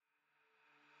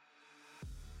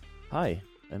Hi,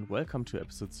 and welcome to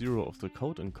episode 0 of the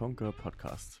Code and Conquer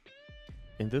podcast.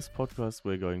 In this podcast,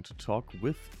 we're going to talk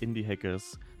with indie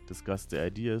hackers, discuss their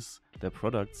ideas, their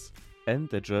products, and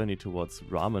their journey towards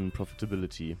ramen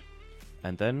profitability.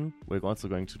 And then we're also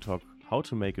going to talk how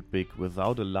to make it big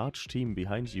without a large team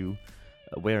behind you,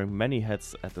 wearing many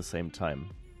hats at the same time.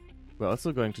 We're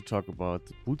also going to talk about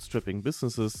bootstrapping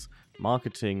businesses,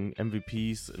 marketing,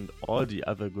 MVPs, and all the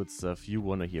other good stuff you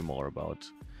want to hear more about.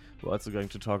 We're also going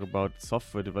to talk about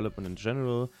software development in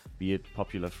general, be it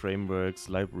popular frameworks,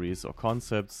 libraries, or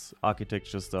concepts,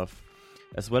 architecture stuff,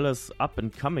 as well as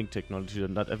up-and-coming technology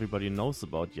that not everybody knows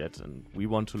about yet and we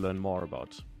want to learn more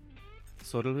about.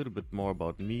 So a little bit more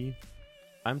about me.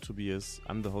 I'm Tobias,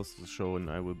 I'm the host of the show,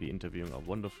 and I will be interviewing our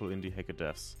wonderful indie hacker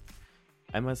devs.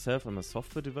 I myself am a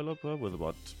software developer with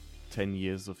about 10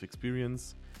 years of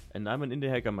experience, and I'm an indie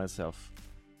hacker myself.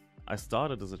 I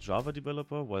started as a Java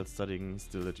developer while studying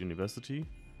still at university.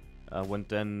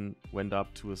 Went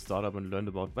up to a startup and learned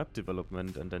about web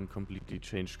development, and then completely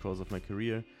changed course of my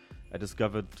career. I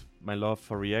discovered my love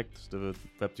for React, the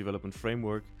web development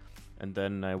framework, and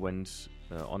then I went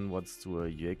onwards to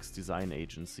a UX design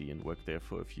agency and worked there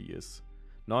for a few years.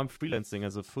 Now I'm freelancing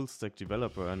as a full stack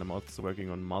developer, and I'm also working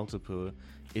on multiple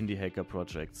indie hacker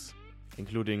projects,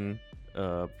 including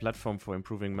a platform for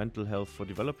improving mental health for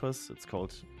developers. It's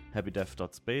called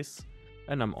happydev.space,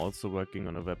 and I'm also working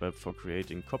on a web app for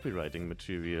creating copywriting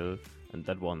material, and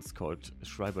that one's called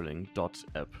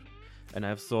schreiberling.app. And I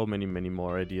have so many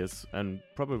more ideas, and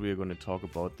probably we're going to talk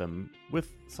about them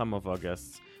with some of our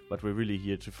guests, but we're really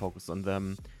here to focus on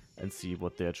them and see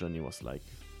what their journey was like.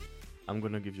 I'm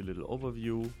going to give you a little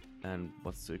overview and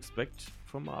what's to expect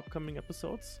from our upcoming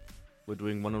episodes. We're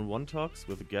doing one-on-one talks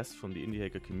with a guest from the indie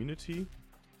hacker community.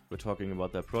 We're talking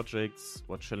about their projects,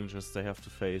 what challenges they have to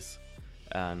face,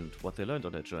 and what they learned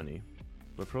on their journey.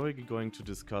 We're probably going to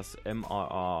discuss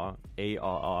MRR,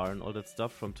 ARR, and all that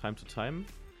stuff from time to time,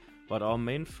 but our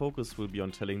main focus will be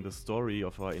on telling the story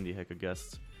of our indie hacker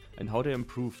guests and how they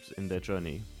improved in their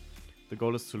journey. The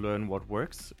goal is to learn what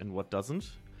works and what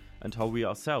doesn't, and how we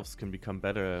ourselves can become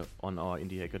better on our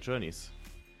indie hacker journeys.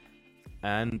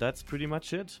 And that's pretty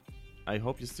much it. I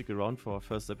hope you stick around for our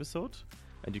first episode,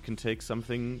 and you can take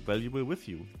something valuable with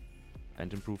you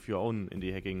and improve your own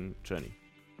indie hacking journey.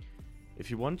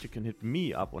 If you want, you can hit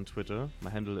me up on Twitter.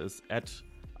 My handle is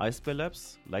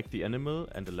 @icebearlabs, like the animal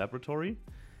and the laboratory.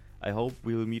 I hope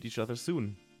we'll meet each other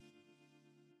soon.